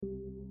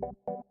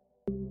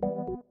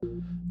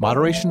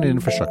Moderation in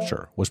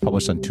Infrastructure was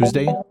published on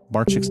Tuesday,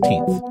 March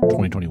 16th,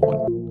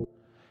 2021.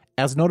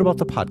 As noted about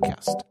the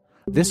podcast,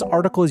 this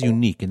article is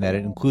unique in that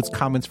it includes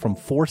comments from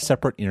 4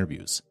 separate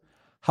interviews.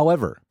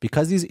 However,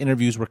 because these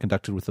interviews were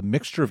conducted with a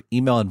mixture of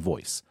email and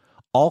voice,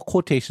 all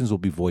quotations will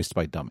be voiced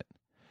by Dummett.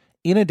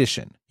 In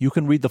addition, you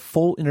can read the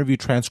full interview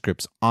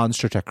transcripts on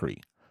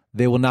Stratechery.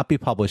 They will not be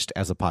published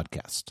as a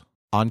podcast.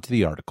 On to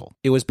the article.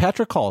 It was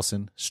Patrick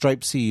Collison,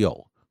 Stripe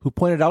CEO, who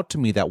pointed out to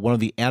me that one of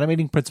the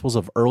animating principles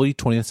of early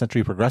 20th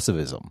century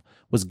progressivism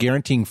was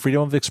guaranteeing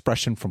freedom of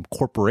expression from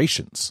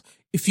corporations.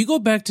 If you go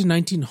back to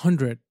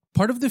 1900,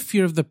 part of the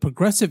fear of the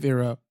progressive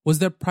era was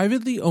that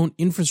privately owned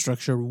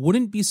infrastructure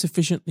wouldn't be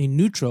sufficiently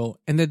neutral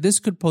and that this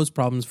could pose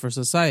problems for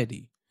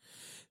society.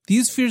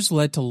 These fears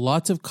led to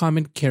lots of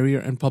common carrier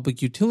and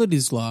public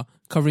utilities law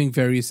covering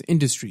various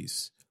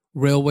industries,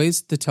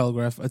 railways, the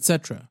telegraph,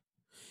 etc.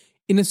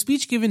 In a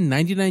speech given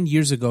 99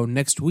 years ago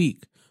next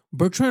week,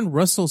 Bertrand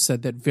Russell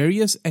said that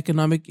various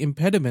economic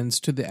impediments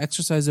to the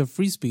exercise of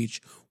free speech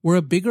were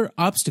a bigger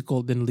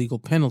obstacle than legal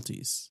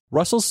penalties.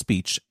 Russell's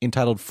speech,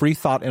 entitled Free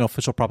Thought and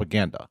Official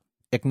Propaganda,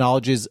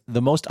 acknowledges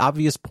the most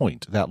obvious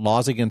point that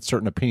laws against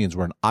certain opinions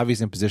were an obvious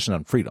imposition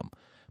on freedom,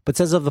 but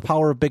says of the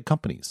power of big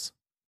companies.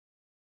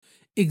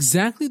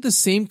 Exactly the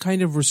same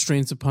kind of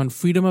restraints upon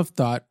freedom of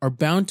thought are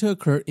bound to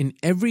occur in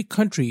every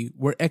country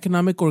where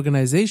economic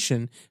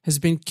organization has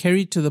been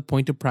carried to the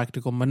point of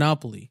practical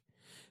monopoly.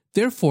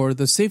 Therefore,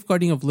 the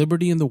safeguarding of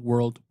liberty in the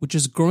world, which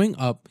is growing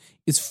up,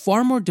 is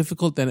far more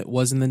difficult than it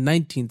was in the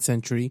 19th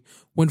century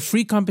when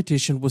free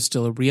competition was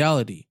still a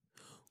reality.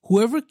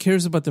 Whoever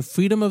cares about the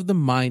freedom of the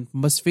mind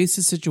must face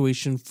the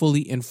situation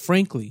fully and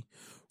frankly,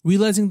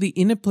 realizing the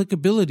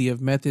inapplicability of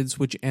methods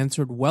which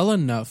answered well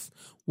enough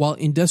while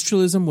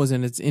industrialism was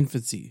in its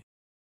infancy.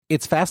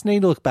 It's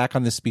fascinating to look back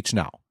on this speech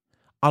now.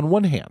 On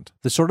one hand,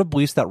 the sort of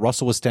beliefs that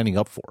Russell was standing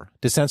up for,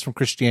 dissents from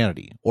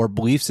Christianity, or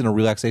beliefs in a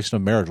relaxation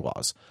of marriage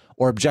laws,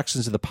 or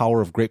objections to the power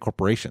of great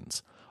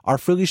corporations, are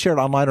freely shared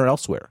online or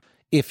elsewhere.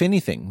 If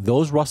anything,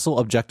 those Russell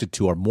objected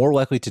to are more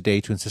likely today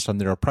to insist on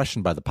their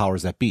oppression by the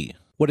powers that be.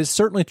 What is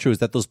certainly true is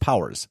that those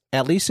powers,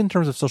 at least in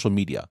terms of social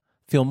media,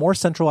 feel more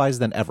centralized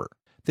than ever.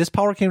 This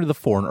power came to the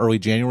fore in early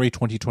January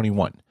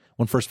 2021,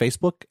 when first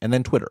Facebook and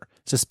then Twitter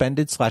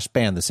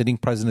suspended/banned the sitting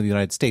president of the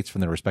United States from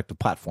their respective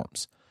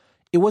platforms.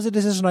 It was a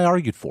decision I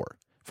argued for.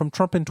 From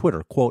Trump and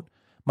Twitter, quote,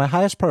 "My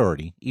highest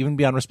priority, even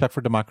beyond respect for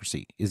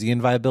democracy, is the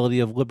inviolability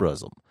of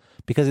liberalism,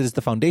 because it is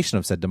the foundation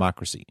of said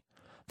democracy.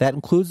 That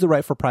includes the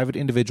right for private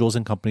individuals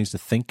and companies to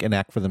think and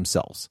act for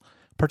themselves,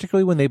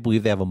 particularly when they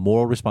believe they have a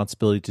moral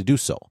responsibility to do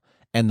so,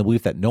 and the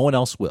belief that no one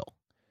else will.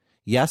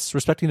 Yes,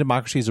 respecting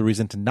democracy is a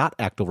reason to not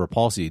act over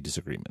policy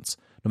disagreements,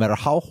 no matter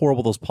how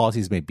horrible those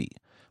policies may be,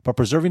 but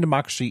preserving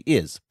democracy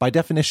is, by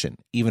definition,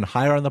 even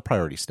higher on the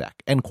priority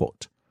stack," end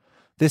quote.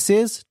 This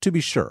is, to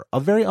be sure, a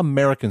very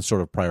American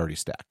sort of priority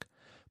stack.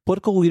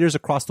 Political leaders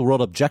across the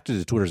world objected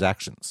to Twitter's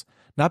actions,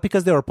 not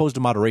because they were opposed to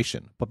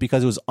moderation, but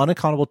because it was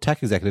unaccountable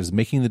tech executives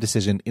making the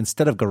decision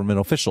instead of government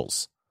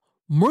officials.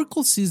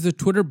 Merkel sees the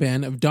Twitter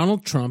ban of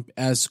Donald Trump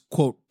as,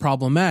 quote,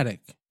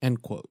 problematic,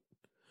 end quote.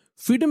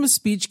 Freedom of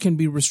speech can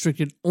be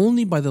restricted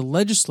only by the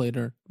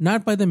legislator,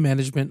 not by the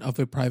management of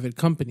a private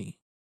company.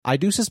 I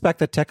do suspect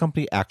that tech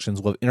company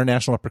actions will have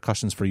international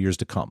repercussions for years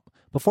to come.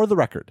 But for the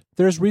record,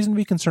 there is reason to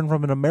be concerned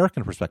from an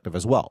American perspective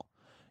as well.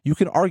 You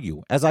can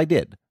argue, as I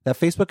did, that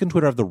Facebook and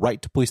Twitter have the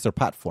right to police their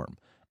platform,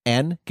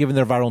 and, given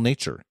their viral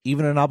nature,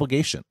 even an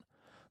obligation.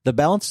 The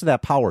balance to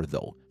that power,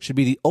 though, should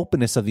be the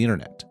openness of the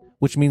internet,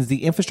 which means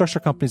the infrastructure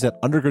companies that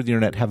undergird the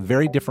internet have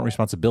very different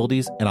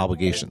responsibilities and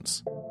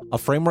obligations. A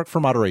framework for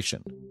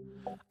moderation.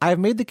 I have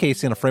made the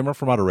case in a framework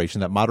for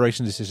moderation that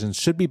moderation decisions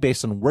should be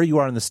based on where you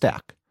are in the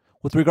stack.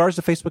 With regards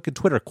to Facebook and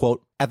Twitter,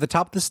 quote, "At the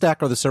top of the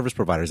stack are the service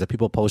providers that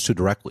people post to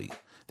directly.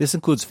 This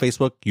includes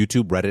Facebook,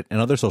 YouTube, Reddit, and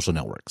other social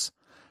networks.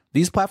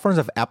 These platforms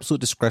have absolute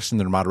discretion in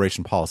their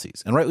moderation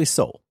policies, and rightly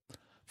so.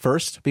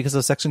 First, because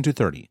of Section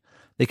 230,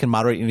 they can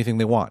moderate anything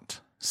they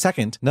want.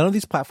 Second, none of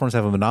these platforms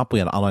have a monopoly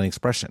on online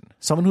expression.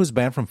 Someone who is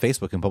banned from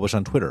Facebook can publish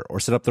on Twitter or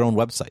set up their own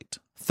website.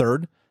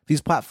 Third,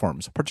 these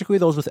platforms, particularly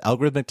those with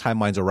algorithmic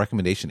timelines or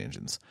recommendation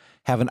engines,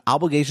 have an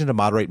obligation to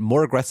moderate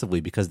more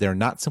aggressively because they are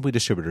not simply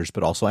distributors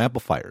but also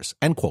amplifiers,"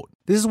 end quote.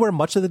 This is where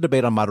much of the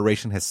debate on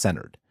moderation has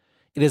centered.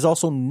 It is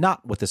also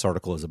not what this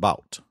article is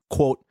about.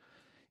 Quote,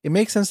 "It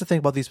makes sense to think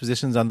about these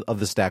positions of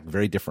the stack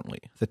very differently.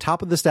 The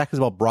top of the stack is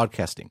about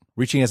broadcasting,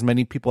 reaching as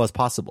many people as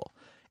possible.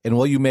 And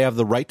while you may have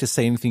the right to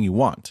say anything you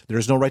want, there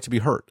is no right to be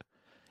heard.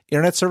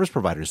 Internet service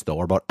providers, though,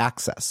 are about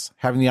access,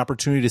 having the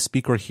opportunity to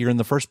speak or hear in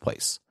the first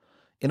place.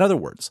 In other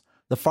words,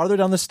 the farther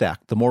down the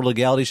stack, the more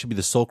legality should be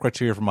the sole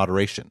criteria for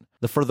moderation.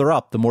 The further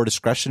up, the more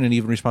discretion and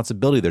even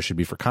responsibility there should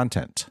be for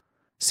content."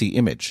 See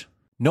image.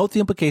 Note the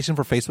implication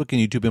for Facebook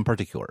and YouTube in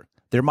particular.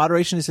 Their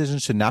moderation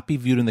decisions should not be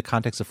viewed in the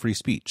context of free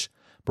speech,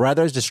 but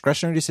rather as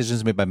discretionary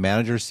decisions made by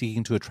managers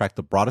seeking to attract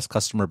the broadest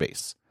customer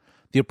base.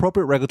 The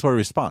appropriate regulatory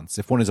response,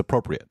 if one is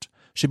appropriate,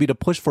 should be to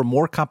push for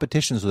more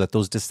competition so that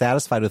those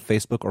dissatisfied with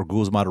Facebook or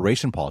Google's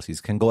moderation policies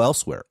can go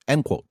elsewhere,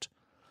 end quote.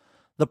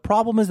 The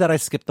problem is that I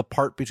skipped the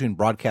part between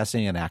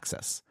broadcasting and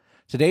access.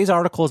 Today's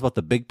article is about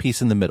the big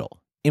piece in the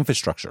middle,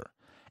 infrastructure.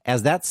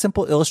 As that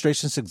simple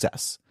illustration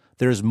suggests,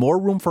 there is more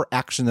room for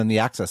action than the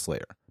access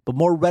layer, but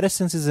more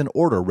reticence is in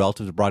order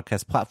relative to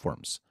broadcast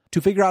platforms.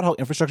 To figure out how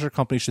infrastructure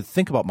companies should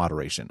think about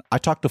moderation, I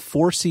talked to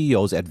 4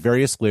 CEOs at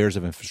various layers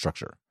of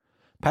infrastructure.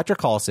 Patrick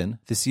Collison,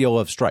 the CEO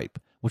of Stripe,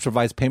 which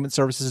provides payment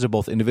services to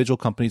both individual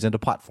companies and to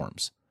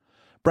platforms.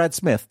 Brad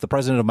Smith, the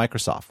president of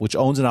Microsoft, which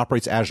owns and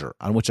operates Azure,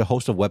 on which a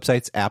host of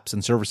websites, apps,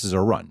 and services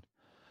are run.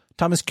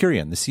 Thomas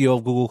Kurian, the CEO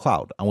of Google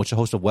Cloud, on which a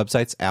host of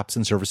websites, apps,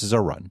 and services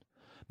are run.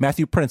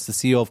 Matthew Prince, the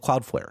CEO of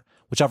Cloudflare,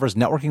 which offers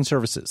networking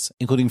services,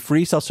 including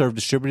free self-serve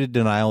distributed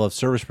denial of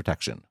service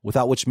protection,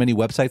 without which many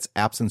websites,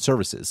 apps, and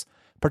services,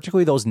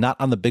 particularly those not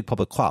on the big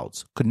public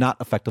clouds, could not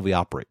effectively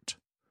operate.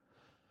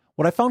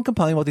 What I found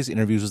compelling about these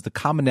interviews was the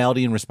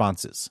commonality in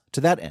responses.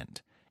 To that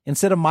end,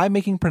 instead of my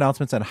making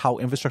pronouncements on how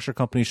infrastructure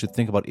companies should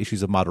think about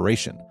issues of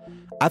moderation,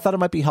 I thought it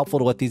might be helpful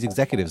to let these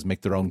executives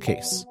make their own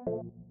case.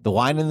 The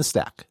line in the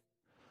stack.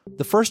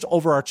 The first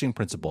overarching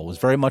principle was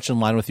very much in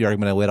line with the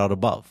argument I laid out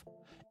above.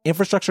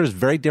 Infrastructure is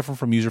very different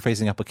from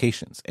user-facing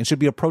applications and should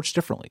be approached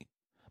differently.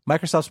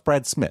 Microsoft's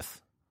Brad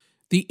Smith.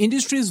 The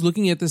industry is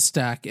looking at the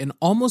stack and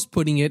almost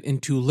putting it in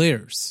 2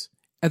 layers.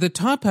 At the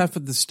top half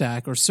of the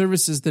stack are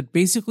services that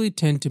basically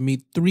tend to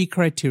meet 3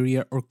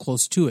 criteria or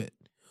close to it.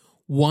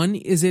 One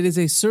is it is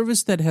a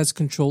service that has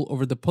control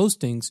over the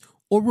postings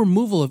or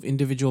removal of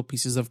individual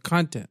pieces of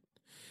content.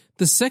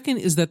 The second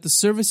is that the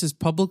service is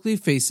publicly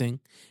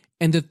facing,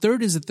 and the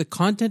third is that the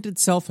content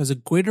itself has a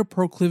greater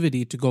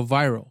proclivity to go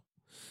viral.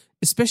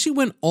 Especially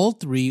when all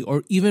 3,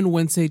 or even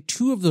when, say,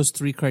 2 of those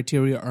 3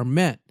 criteria are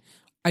met,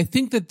 I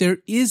think that there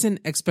is an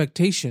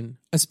expectation,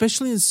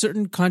 especially in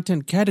certain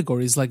content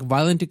categories like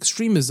violent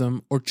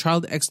extremism or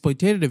child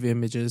exploitative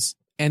images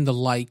and the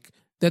like,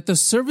 that the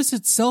service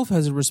itself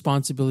has a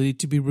responsibility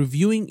to be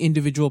reviewing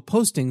individual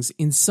postings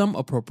in some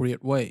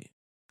appropriate way.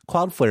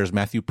 Cloudflare's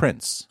Matthew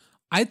Prince.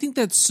 I think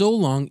that so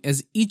long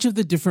as each of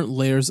the different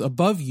layers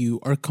above you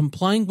are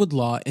complying with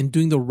law and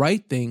doing the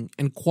right thing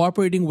and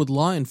cooperating with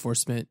law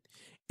enforcement,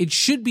 it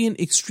should be an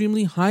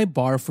extremely high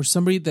bar for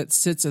somebody that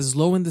sits as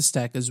low in the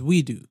stack as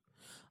we do.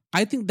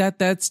 I think that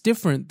that's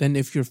different than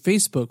if you're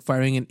Facebook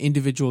firing an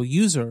individual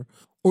user,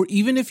 or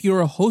even if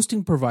you're a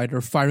hosting provider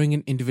firing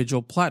an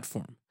individual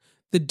platform.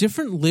 The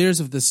different layers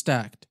of the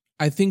stack,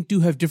 I think,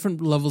 do have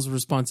different levels of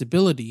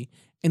responsibility,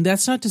 and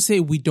that's not to say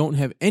we don't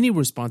have any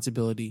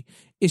responsibility.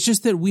 It's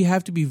just that we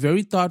have to be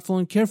very thoughtful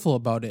and careful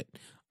about it.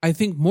 I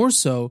think more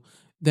so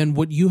than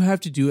what you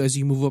have to do as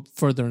you move up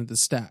further in the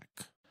stack.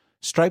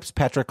 Stripe's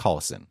Patrick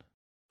Collison.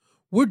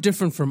 We're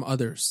different from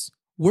others.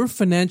 We're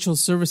financial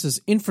services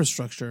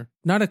infrastructure,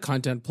 not a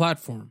content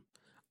platform.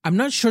 I'm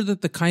not sure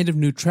that the kind of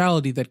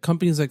neutrality that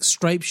companies like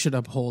Stripe should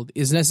uphold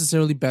is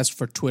necessarily best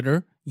for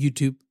Twitter,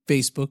 YouTube,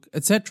 Facebook,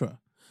 etc.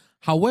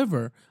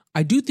 However,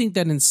 I do think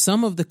that in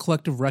some of the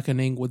collective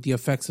reckoning with the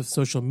effects of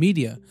social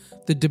media,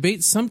 the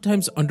debate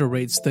sometimes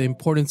underrates the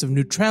importance of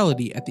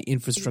neutrality at the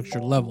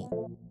infrastructure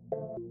level.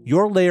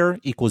 Your layer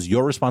equals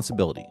your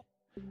responsibility.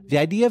 The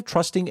idea of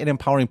trusting and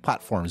empowering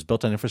platforms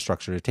built on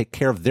infrastructure to take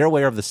care of their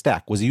layer of the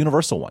stack was a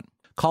universal one.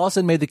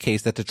 Collison made the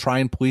case that to try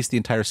and police the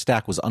entire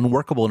stack was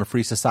unworkable in a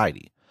free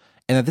society,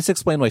 and that this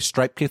explained why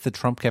Stripe kicked the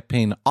Trump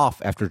campaign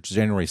off after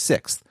January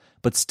 6th,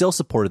 but still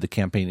supported the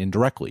campaign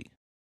indirectly.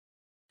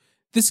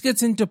 This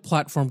gets into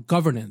platform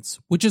governance,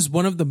 which is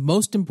one of the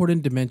most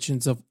important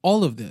dimensions of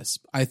all of this,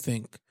 I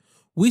think.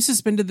 We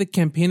suspended the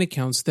campaign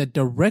accounts that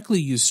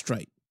directly use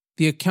Stripe,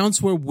 the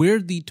accounts where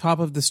we're the top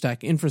of the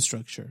stack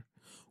infrastructure.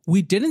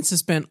 We didn't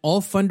suspend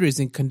all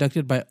fundraising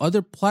conducted by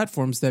other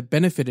platforms that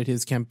benefited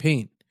his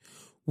campaign.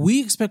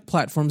 We expect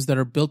platforms that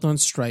are built on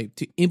Stripe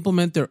to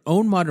implement their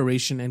own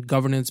moderation and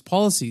governance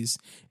policies,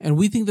 and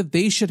we think that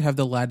they should have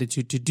the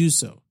latitude to do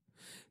so.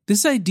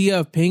 This idea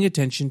of paying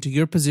attention to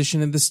your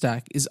position in the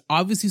stack is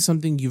obviously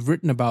something you've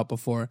written about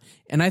before,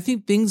 and I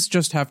think things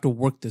just have to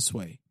work this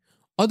way.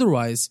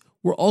 Otherwise,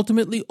 we're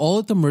ultimately all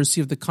at the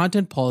mercy of the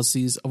content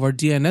policies of our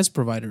DNS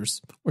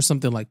providers, or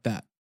something like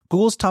that.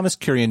 Google's Thomas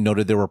Kurian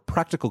noted there were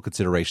practical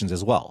considerations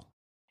as well.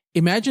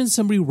 Imagine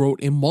somebody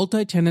wrote a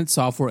multi-tenant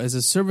software as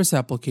a service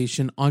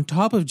application on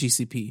top of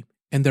GCP,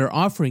 and they're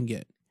offering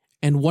it,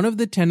 and one of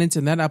the tenants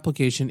in that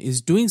application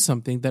is doing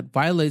something that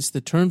violates the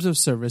terms of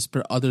service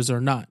but others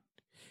are not.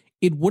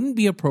 It wouldn't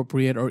be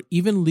appropriate or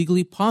even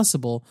legally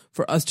possible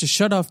for us to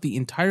shut off the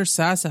entire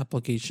SaaS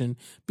application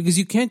because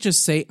you can't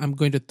just say, I'm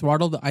going to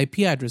throttle the IP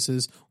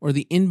addresses or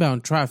the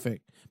inbound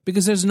traffic,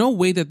 because there's no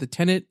way that the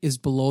tenant is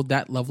below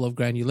that level of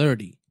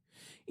granularity.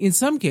 In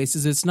some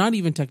cases, it's not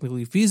even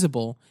technically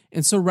feasible,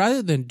 and so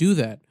rather than do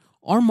that,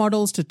 our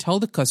model is to tell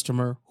the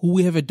customer, who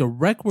we have a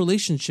direct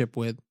relationship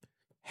with,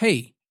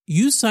 hey,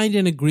 you signed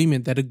an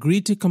agreement that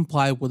agreed to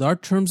comply with our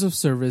terms of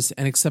service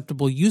and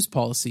acceptable use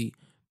policy,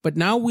 but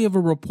now we have a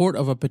report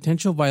of a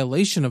potential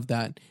violation of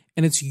that,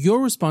 and it's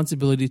your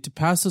responsibility to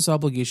pass those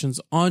obligations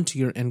on to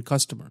your end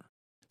customer.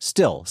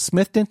 Still,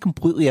 Smith didn't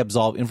completely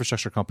absolve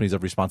infrastructure companies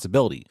of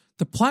responsibility.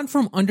 The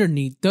platform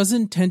underneath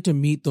doesn't tend to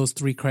meet those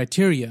 3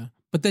 criteria,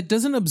 But that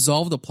doesn't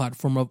absolve the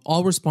platform of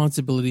all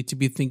responsibility to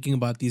be thinking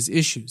about these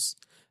issues.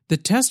 The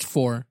test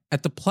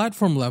at the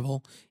platform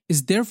level,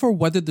 is therefore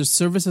whether the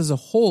service as a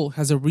whole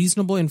has a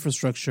reasonable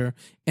infrastructure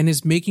and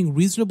is making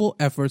reasonable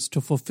efforts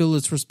to fulfill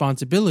its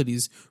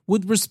responsibilities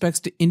with respects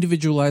to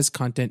individualized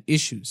content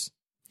issues.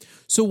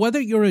 So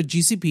whether you're a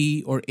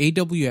GCP or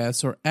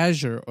AWS or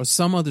Azure or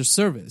some other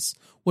service,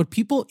 what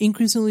people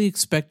increasingly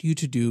expect you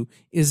to do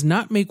is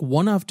not make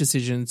one-off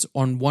decisions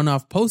on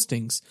one-off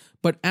postings,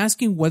 but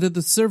asking whether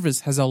the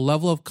service has a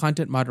level of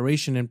content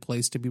moderation in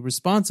place to be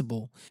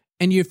responsible.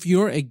 And if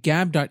you're a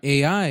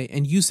Gab.ai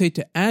and you say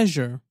to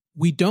Azure,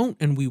 we don't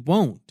and we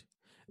won't,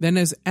 then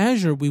as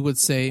Azure we would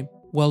say,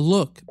 well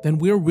look, then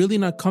we're really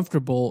not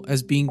comfortable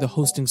as being the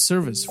hosting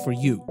service for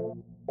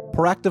you.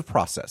 Proactive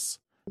process.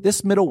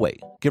 This middle way,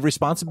 give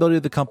responsibility to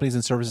the companies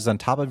and services on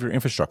top of your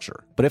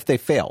infrastructure, but if they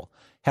fail,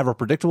 have a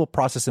predictable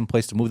process in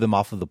place to move them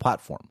off of the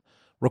platform.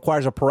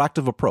 Requires a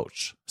proactive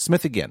approach.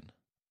 Smith again.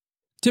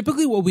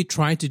 Typically what we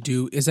try to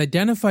do is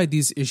identify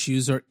these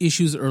issues or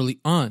issues early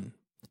on.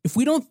 If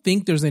we don't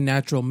think there's a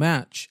natural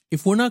match,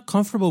 if we're not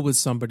comfortable with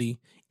somebody,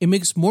 it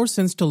makes more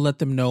sense to let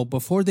them know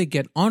before they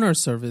get on our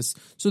service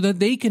so that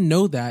they can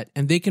know that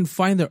and they can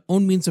find their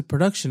own means of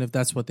production if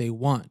that's what they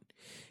want.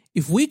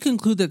 If we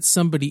conclude that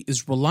somebody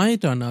is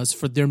reliant on us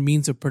for their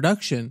means of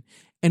production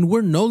and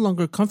we're no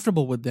longer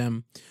comfortable with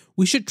them,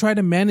 we should try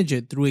to manage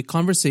it through a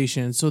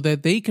conversation so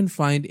that they can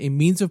find a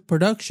means of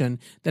production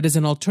that is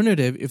an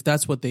alternative if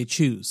that's what they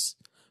choose.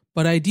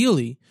 But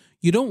ideally,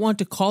 you don't want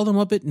to call them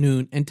up at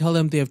noon and tell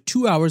them they have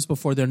 2 hours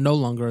before they're no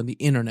longer on the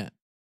internet.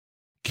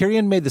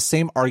 Kirian made the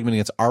same argument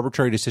against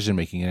arbitrary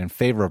decision-making and in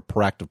favor of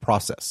proactive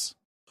process.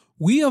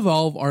 We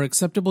evolve our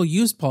acceptable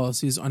use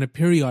policies on a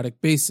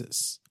periodic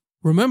basis.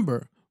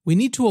 Remember, we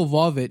need to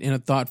evolve it in a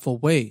thoughtful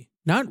way,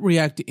 not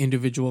react to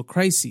individual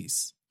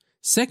crises.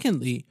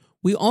 Secondly,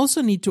 we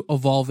also need to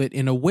evolve it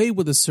in a way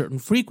with a certain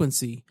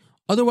frequency,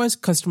 otherwise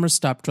customers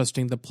stop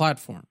trusting the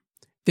platform.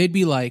 They'd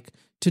be like,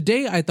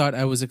 today I thought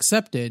I was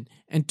accepted,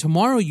 and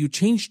tomorrow you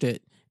changed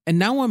it, and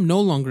now I'm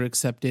no longer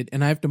accepted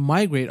and I have to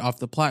migrate off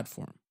the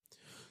platform.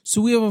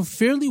 So we have a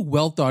fairly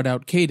well thought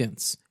out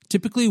cadence,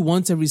 typically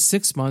once every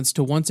 6 months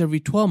to once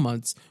every 12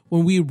 months,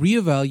 when we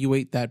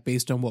reevaluate that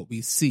based on what we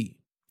see.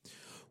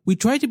 We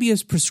try to be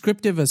as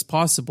prescriptive as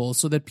possible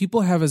so that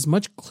people have as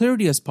much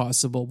clarity as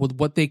possible with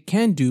what they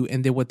can do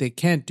and what they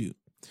can't do.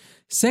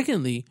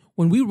 Secondly,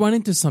 when we run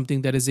into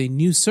something that is a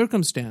new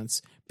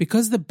circumstance,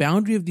 because the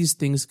boundary of these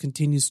things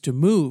continues to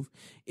move,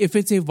 if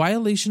it's a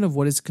violation of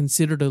what is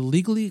considered a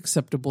legally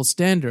acceptable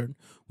standard,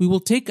 we will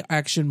take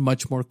action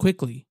much more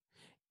quickly.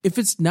 If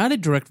it's not a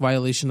direct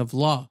violation of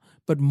law,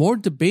 but more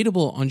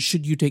debatable on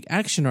should you take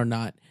action or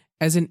not,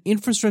 as an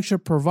infrastructure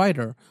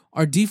provider,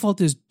 our default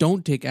is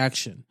don't take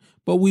action.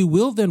 But we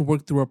will then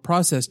work through a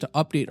process to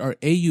update our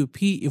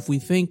AUP if we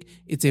think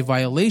it's a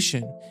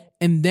violation,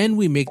 and then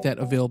we make that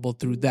available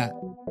through that.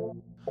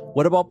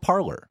 What about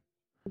Parler?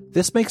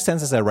 This makes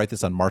sense as I write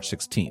this on March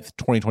 16th,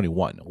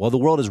 2021, while the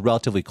world is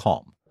relatively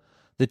calm.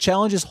 The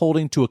challenge is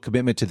holding to a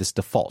commitment to this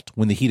default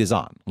when the heat is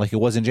on, like it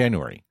was in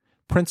January.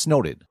 Prince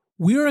noted,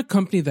 "We are a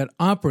company that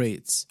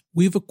operates.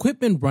 We have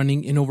equipment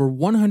running in over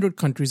 100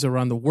 countries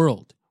around the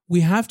world.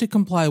 We have to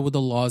comply with the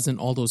laws in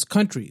all those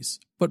countries.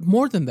 But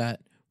more than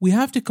that, we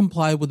have to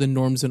comply with the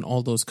norms in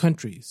all those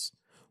countries.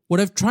 What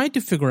I've tried to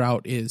figure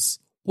out is,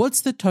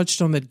 what's the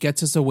touchstone that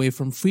gets us away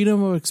from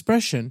freedom of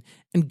expression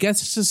and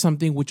gets us to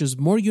something which is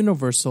more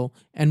universal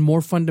and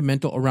more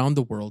fundamental around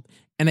the world?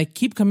 And I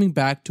keep coming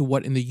back to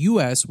what in the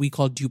US we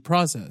call due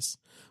process,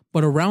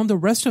 but around the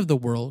rest of the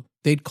world,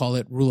 they'd call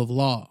it rule of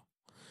law."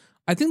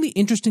 I think the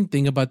interesting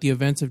thing about the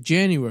events of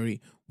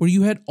January, where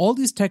you had all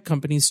these tech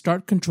companies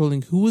start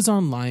controlling who was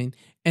online,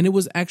 and it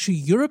was actually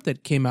Europe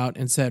that came out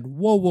and said,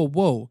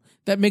 whoa,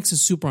 that makes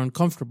us super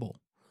uncomfortable.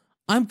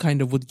 I'm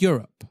kind of with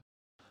Europe.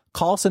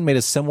 Carlson made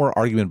a similar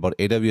argument about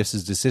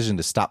AWS's decision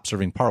to stop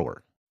serving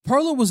Parler.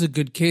 Parler was a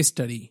good case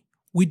study.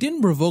 We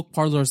didn't revoke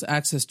Parler's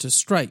access to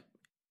Stripe.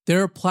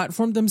 They're a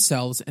platform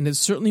themselves, and it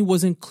certainly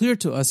wasn't clear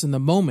to us in the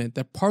moment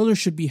that Parler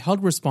should be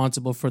held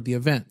responsible for the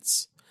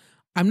events.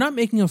 I'm not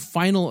making a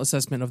final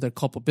assessment of their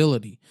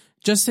culpability,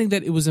 just saying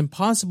that it was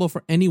impossible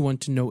for anyone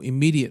to know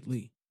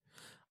immediately.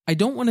 I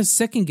don't want to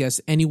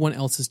second-guess anyone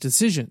else's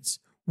decisions.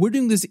 We're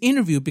doing this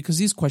interview because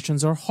these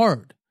questions are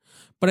hard.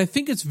 But I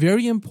think it's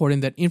very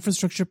important that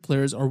infrastructure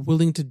players are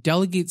willing to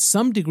delegate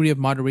some degree of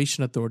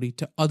moderation authority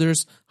to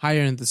others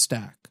higher in the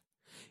stack.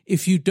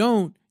 If you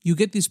don't, you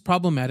get these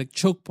problematic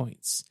choke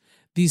points.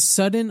 These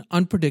sudden,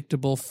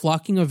 unpredictable,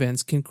 flocking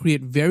events can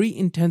create very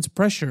intense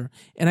pressure,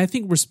 and I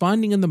think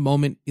responding in the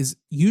moment is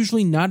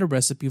usually not a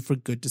recipe for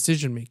good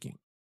decision-making.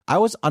 I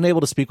was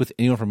unable to speak with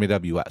anyone from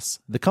AWS.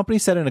 The company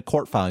said in a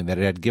court filing that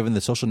it had given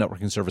the social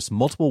networking service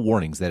multiple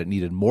warnings that it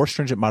needed more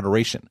stringent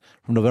moderation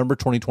from November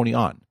 2020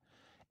 on.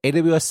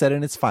 AWS said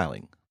in its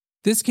filing,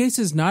 "This case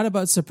is not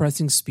about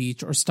suppressing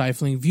speech or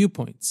stifling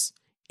viewpoints.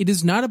 It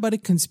is not about a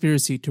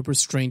conspiracy to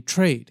restrain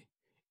trade.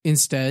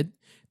 Instead,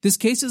 This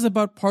case is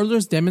about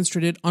Parler's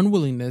demonstrated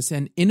unwillingness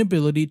and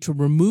inability to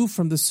remove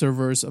from the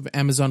servers of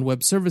Amazon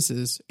Web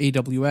Services,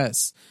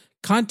 AWS,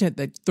 content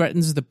that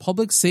threatens the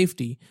public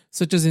safety,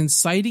 such as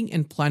inciting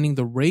and planning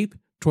the rape,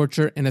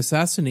 torture, and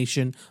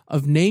assassination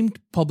of named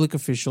public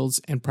officials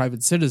and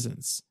private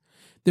citizens.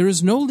 There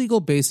is no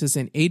legal basis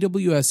in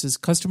AWS's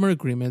customer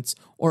agreements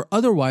or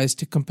otherwise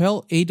to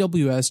compel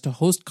AWS to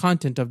host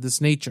content of this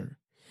nature.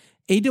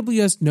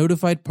 AWS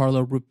notified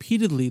Parler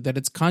repeatedly that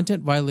its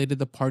content violated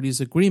the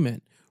parties'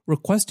 agreement,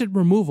 requested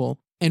removal,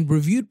 and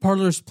reviewed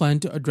Parler's plan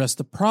to address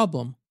the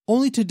problem,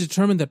 only to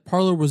determine that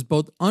Parler was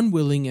both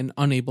unwilling and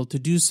unable to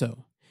do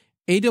so.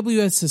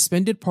 AWS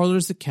suspended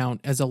Parler's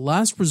account as a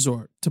last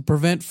resort to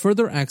prevent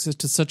further access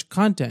to such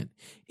content,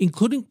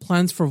 including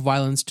plans for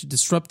violence to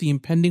disrupt the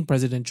impending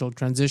presidential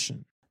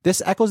transition.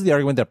 This echoes the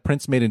argument that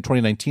Prince made in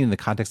 2019 in the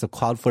context of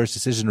Cloudflare's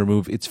decision to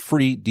remove its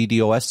free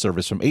DDoS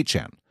service from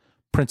 8chan.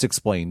 Prince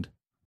explained,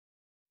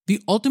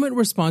 "The ultimate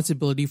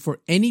responsibility for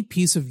any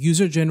piece of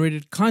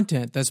user-generated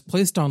content that's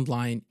placed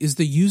online is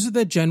the user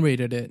that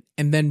generated it,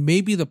 and then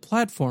maybe the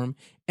platform,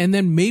 and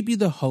then maybe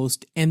the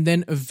host, and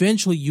then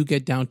eventually you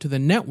get down to the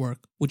network,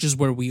 which is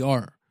where we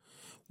are.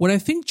 What I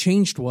think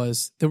changed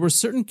was there were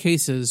certain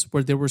cases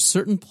where there were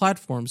certain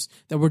platforms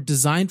that were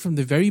designed from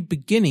the very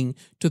beginning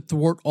to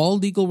thwart all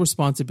legal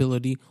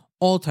responsibility,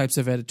 all types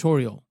of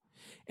editorial.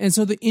 And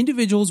so the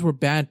individuals were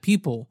bad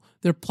people,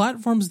 their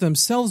platforms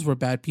themselves were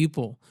bad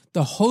people,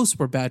 the hosts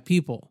were bad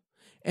people.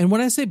 And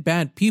when I say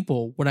bad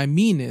people, what I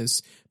mean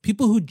is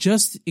people who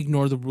just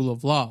ignore the rule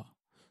of law.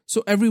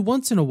 So every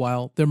once in a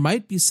while, there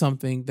might be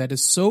something that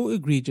is so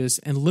egregious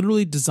and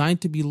literally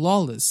designed to be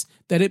lawless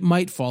that it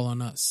might fall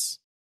on us."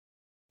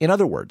 In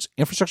other words,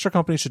 infrastructure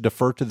companies should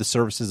defer to the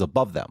services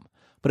above them,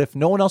 but if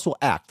no one else will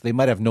act, they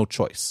might have no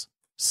choice.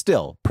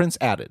 Still, Prince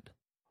added,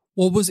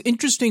 What was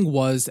interesting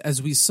was,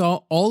 as we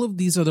saw all of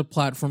these other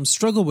platforms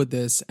struggle with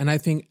this, and I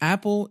think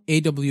Apple,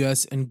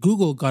 AWS, and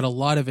Google got a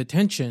lot of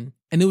attention,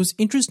 and it was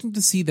interesting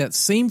to see that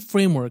same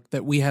framework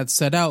that we had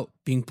set out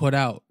being put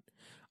out.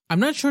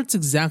 I'm not sure it's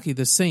exactly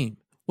the same.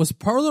 Was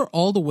Parler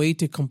all the way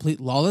to complete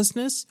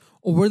lawlessness,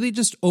 or were they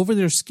just over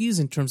their skis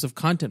in terms of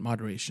content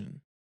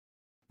moderation?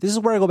 This is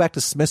where I go back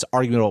to Smith's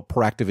argument about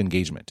proactive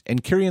engagement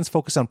and Kirian's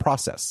focus on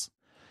process.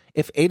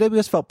 If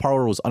AWS felt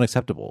Parler was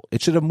unacceptable,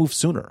 it should have moved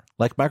sooner,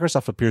 like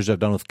Microsoft appears to have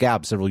done with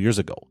Gab several years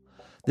ago.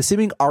 The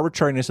seeming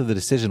arbitrariness of the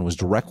decision was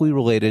directly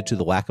related to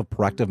the lack of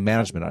proactive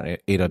management on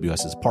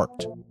AWS's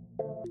part.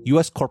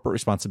 U.S. corporate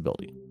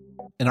responsibility.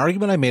 An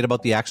argument I made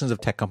about the actions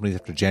of tech companies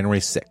after January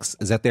 6th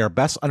is that they are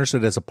best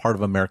understood as a part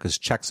of America's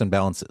checks and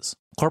balances.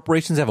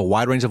 Corporations have a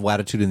wide range of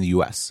latitude in the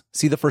U.S.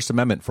 See the First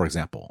Amendment, for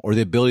example, or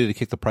the ability to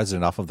kick the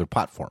president off of their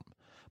platform.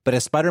 But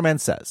as Spider-Man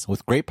says,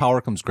 with great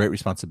power comes great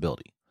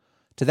responsibility.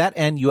 To that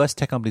end, U.S.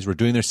 tech companies were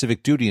doing their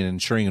civic duty in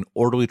ensuring an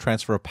orderly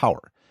transfer of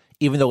power,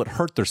 even though it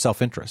hurt their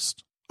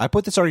self-interest. I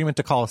put this argument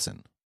to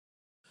Collison.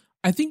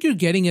 I think you're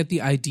getting at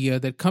the idea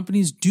that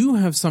companies do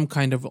have some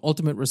kind of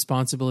ultimate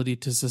responsibility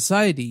to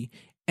society,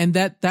 and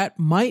that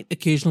might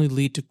occasionally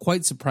lead to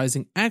quite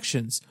surprising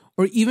actions,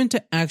 or even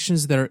to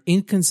actions that are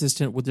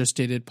inconsistent with their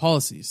stated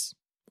policies.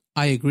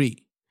 I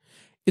agree.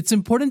 It's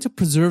important to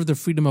preserve the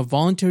freedom of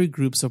voluntary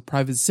groups of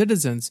private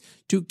citizens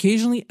to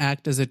occasionally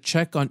act as a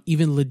check on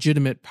even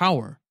legitimate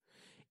power.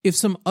 If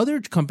some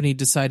other company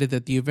decided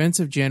that the events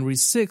of January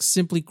 6th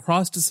simply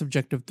crossed a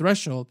subjective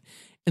threshold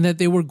and that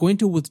they were going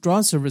to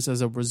withdraw service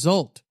as a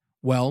result,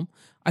 well,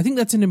 I think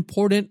that's an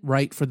important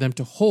right for them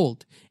to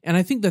hold, and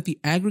I think that the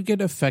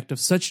aggregate effect of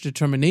such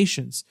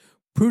determinations,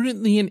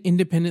 prudently and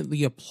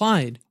independently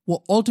applied,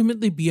 will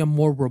ultimately be a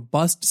more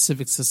robust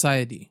civic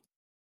society.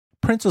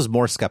 Prince was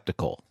more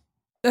skeptical.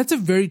 That's a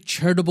very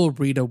charitable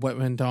read of what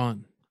went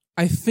on.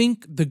 I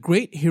think the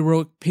great,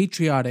 heroic,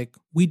 patriotic,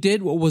 we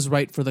did what was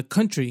right for the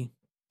country.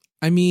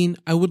 I mean,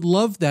 I would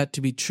love that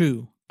to be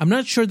true. I'm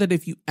not sure that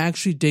if you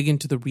actually dig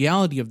into the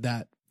reality of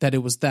that it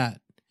was that.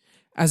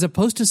 As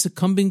opposed to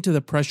succumbing to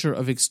the pressure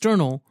of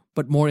external,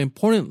 but more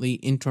importantly,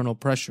 internal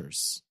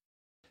pressures.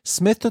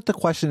 Smith took the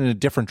question in a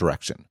different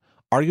direction,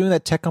 arguing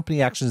that tech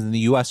company actions in the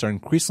U.S. are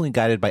increasingly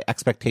guided by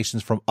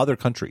expectations from other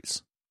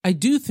countries. I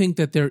do think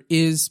that there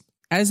is,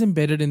 as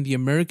embedded in the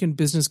American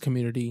business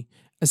community,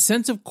 a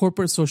sense of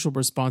corporate social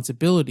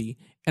responsibility,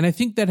 and I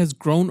think that has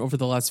grown over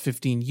the last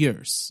 15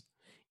 years.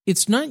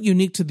 It's not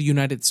unique to the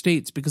United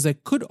States because I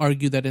could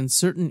argue that in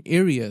certain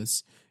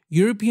areas,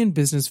 European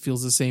business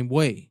feels the same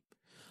way.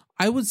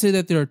 I would say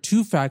that there are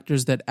two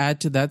factors that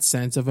add to that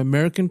sense of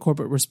American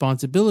corporate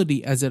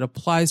responsibility as it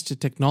applies to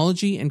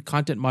technology and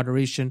content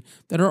moderation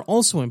that are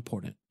also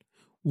important.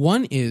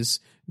 One is,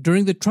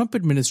 during the Trump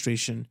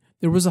administration,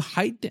 there was a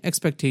heightened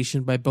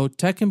expectation by both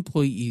tech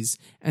employees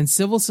and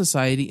civil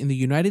society in the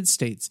United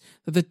States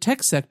that the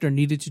tech sector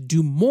needed to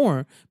do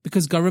more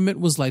because government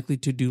was likely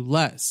to do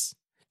less.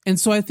 And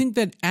so I think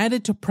that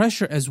added to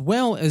pressure as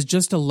well as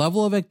just a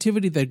level of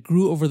activity that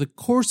grew over the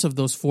course of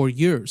those 4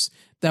 years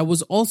that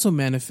was also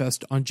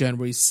manifest on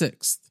January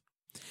 6th.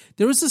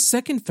 There is a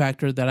second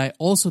factor that I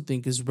also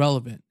think is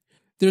relevant.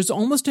 There's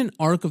almost an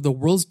arc of the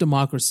world's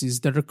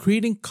democracies that are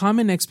creating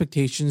common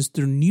expectations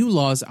through new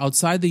laws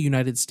outside the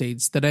United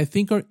States that I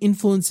think are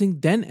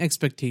influencing then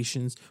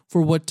expectations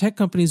for what tech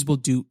companies will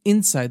do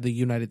inside the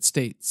United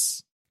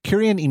States.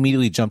 Kirian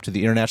immediately jumped to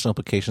the international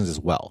implications as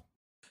well.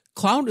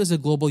 Cloud is a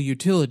global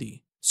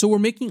utility, so we're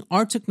making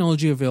our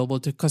technology available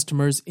to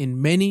customers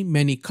in many,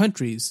 many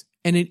countries,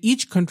 and in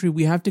each country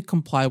we have to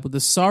comply with the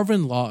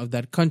sovereign law of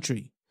that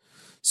country.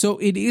 So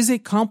it is a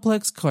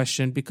complex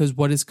question because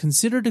what is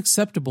considered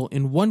acceptable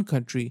in one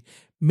country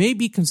may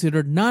be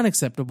considered not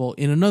acceptable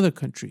in another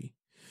country.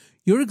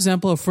 Your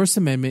example of First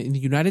Amendment in the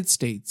United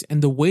States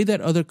and the way that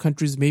other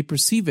countries may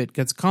perceive it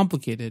gets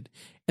complicated,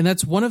 and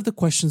that's one of the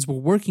questions we're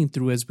working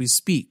through as we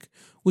speak,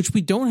 which we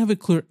don't have a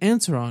clear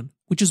answer on,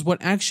 which is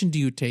what action do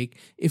you take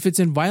if it's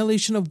in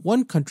violation of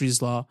one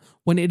country's law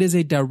when it is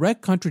a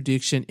direct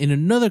contradiction in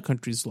another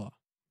country's law.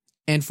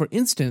 And for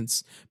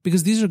instance,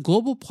 because these are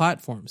global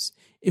platforms,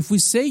 if we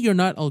say you're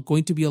not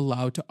going to be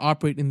allowed to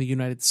operate in the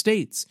United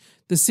States,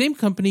 the same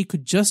company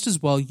could just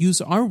as well use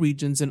our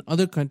regions and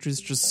other countries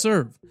to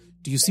serve.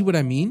 Do you see what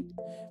I mean?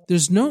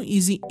 There's no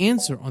easy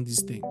answer on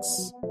these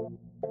things.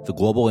 The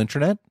global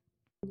internet?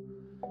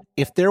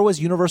 If there was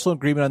universal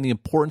agreement on the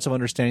importance of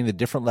understanding the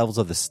different levels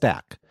of the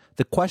stack,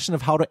 the question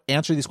of how to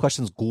answer these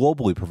questions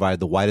globally provided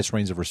the widest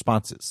range of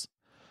responses.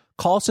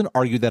 Collison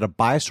argued that a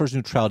bias towards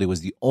neutrality was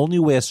the only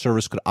way a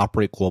service could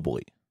operate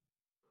globally.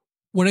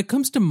 When it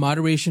comes to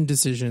moderation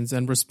decisions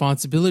and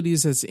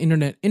responsibilities as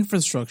internet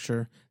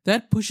infrastructure,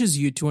 that pushes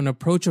you to an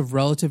approach of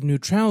relative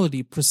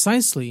neutrality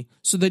precisely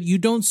so that you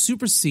don't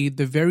supersede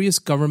the various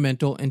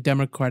governmental and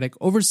democratic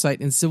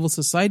oversight and civil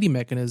society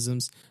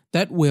mechanisms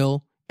that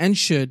will and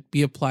should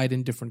be applied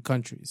in different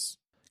countries.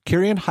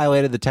 Kirian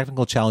highlighted the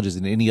technical challenges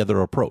in any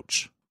other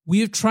approach. We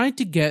have tried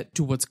to get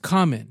to what's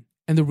common,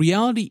 and the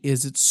reality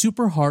is it's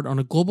super hard on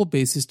a global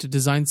basis to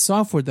design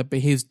software that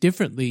behaves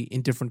differently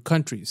in different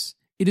countries.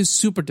 It is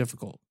super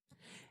difficult.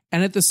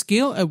 And at the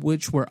scale at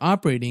which we're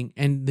operating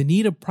and the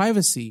need of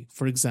privacy,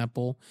 for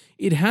example,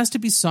 it has to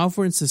be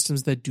software and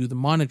systems that do the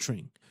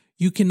monitoring.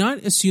 You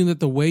cannot assume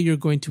that the way you're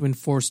going to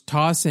enforce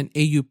TOS and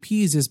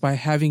AUPs is by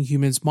having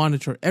humans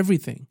monitor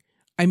everything.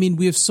 I mean,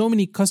 we have so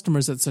many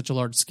customers at such a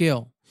large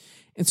scale.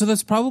 And so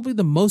that's probably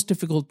the most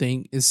difficult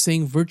thing is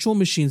saying virtual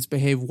machines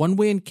behave one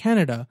way in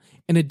Canada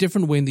and a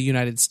different way in the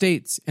United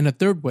States, and a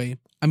third way.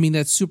 I mean,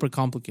 that's super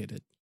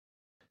complicated.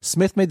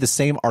 Smith made the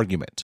same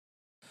argument.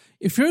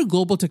 If you're a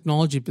global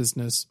technology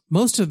business,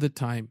 most of the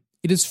time,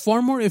 it is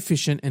far more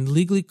efficient and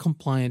legally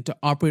compliant to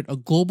operate a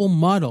global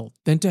model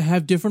than to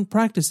have different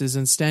practices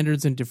and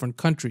standards in different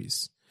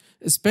countries,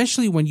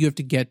 especially when you have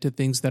to get to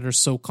things that are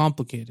so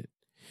complicated.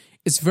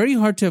 It's very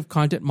hard to have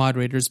content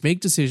moderators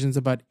make decisions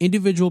about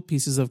individual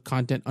pieces of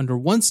content under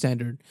one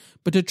standard,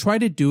 but to try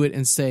to do it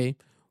and say,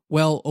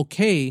 well,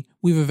 okay,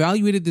 we've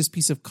evaluated this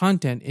piece of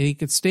content and it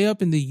could stay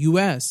up in the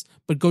US,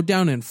 but go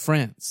down in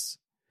France.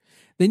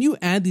 Then you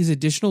add these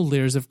additional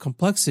layers of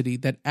complexity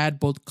that add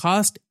both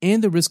cost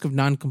and the risk of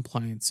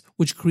non-compliance,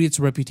 which creates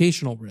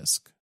reputational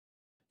risk.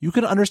 You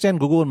can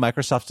understand Google and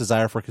Microsoft's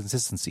desire for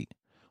consistency.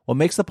 What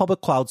makes the public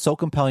cloud so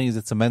compelling is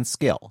its immense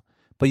scale,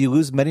 but you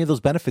lose many of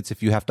those benefits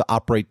if you have to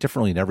operate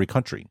differently in every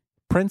country.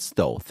 Prince,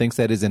 though, thinks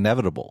that is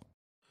inevitable.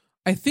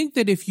 I think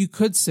that if you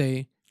could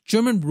say,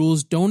 German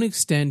rules don't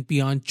extend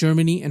beyond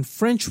Germany and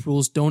French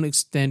rules don't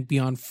extend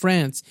beyond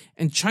France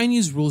and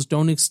Chinese rules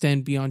don't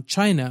extend beyond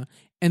China,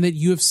 and that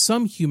you have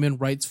some human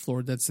rights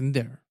floor that's in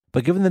there.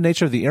 But given the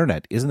nature of the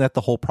internet, isn't that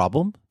the whole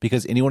problem?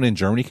 Because anyone in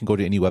Germany can go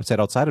to any website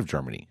outside of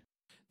Germany.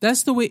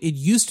 That's the way it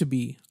used to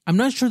be. I'm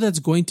not sure that's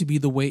going to be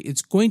the way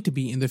it's going to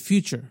be in the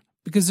future,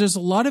 because there's a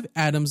lot of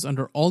atoms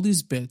under all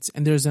these bits,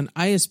 and there's an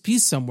ISP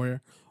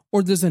somewhere,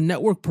 or there's a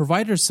network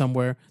provider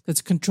somewhere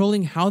that's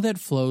controlling how that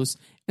flows.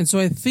 And so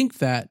I think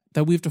that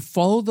we have to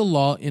follow the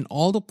law in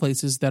all the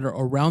places that are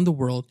around the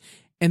world,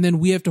 and then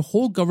we have to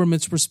hold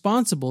governments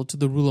responsible to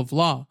the rule of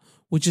law,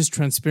 which is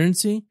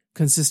transparency,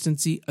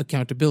 consistency,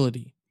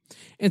 accountability.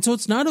 And so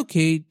it's not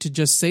okay to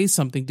just say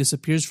something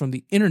disappears from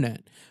the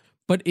internet,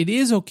 but it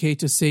is okay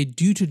to say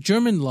due to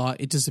German law,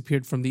 it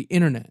disappeared from the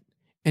internet.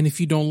 And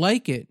if you don't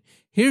like it,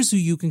 here's who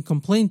you can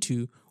complain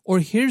to, or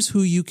here's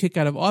who you kick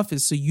out of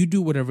office so you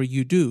do whatever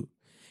you do.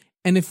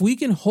 And if we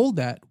can hold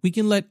that, we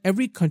can let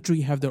every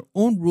country have their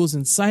own rules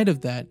inside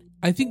of that.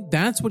 I think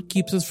that's what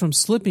keeps us from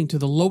slipping to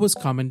the lowest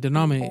common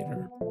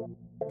denominator.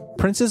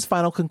 Prince's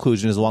final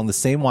conclusion is along the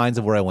same lines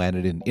of where I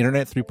landed in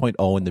Internet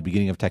 3.0 in the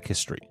beginning of tech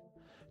history.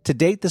 To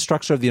date, the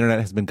structure of the internet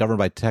has been governed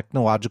by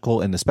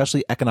technological and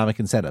especially economic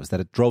incentives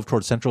that it drove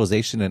towards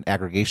centralization and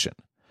aggregation.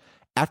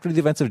 After the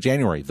events of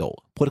January, though,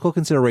 political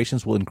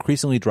considerations will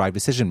increasingly drive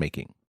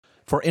decision-making.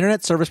 For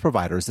internet service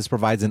providers, this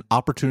provides an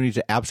opportunity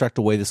to abstract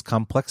away this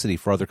complexity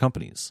for other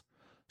companies.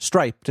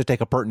 Stripe, to take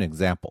a pertinent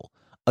example,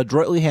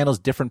 adroitly handles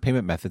different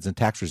payment methods and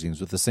tax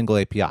regimes with a single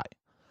API.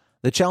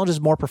 The challenge is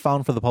more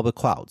profound for the public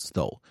clouds,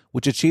 though,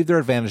 which achieve their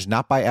advantage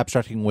not by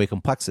abstracting away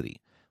complexity,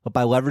 but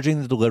by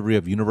leveraging the delivery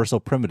of universal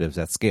primitives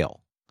at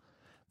scale.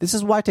 This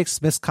is why I take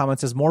Smith's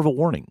comments as more of a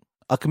warning.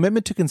 A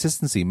commitment to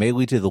consistency may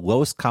lead to the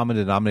lowest common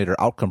denominator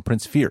outcome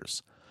Prince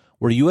fears,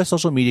 where U.S.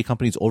 social media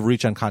companies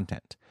overreach on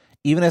content,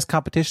 even as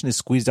competition is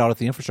squeezed out at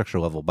the infrastructure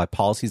level by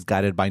policies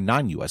guided by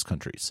non-U.S.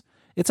 countries.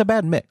 It's a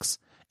bad mix,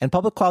 and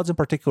public clouds in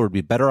particular would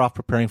be better off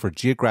preparing for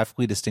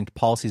geographically distinct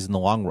policies in the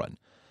long run,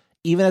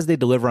 even as they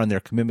deliver on their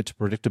commitment to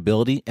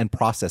predictability and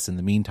process in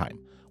the meantime,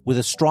 with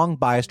a strong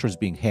bias towards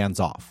being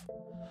hands-off.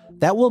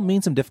 That will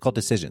mean some difficult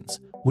decisions,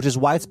 which is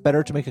why it's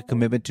better to make a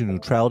commitment to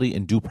neutrality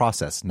and due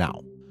process now.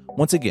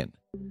 Once again,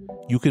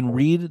 you can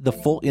read the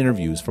full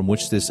interviews from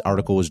which this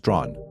article was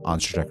drawn on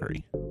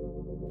Stratechery.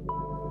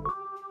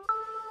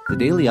 The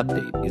daily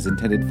update is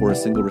intended for a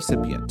single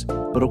recipient,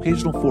 but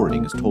occasional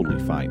forwarding is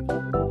totally fine.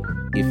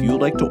 If you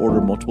would like to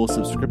order multiple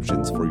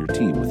subscriptions for your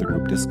team with a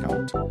group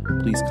discount,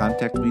 please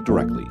contact me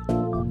directly.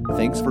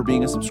 Thanks for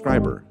being a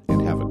subscriber,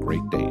 and have a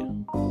great day.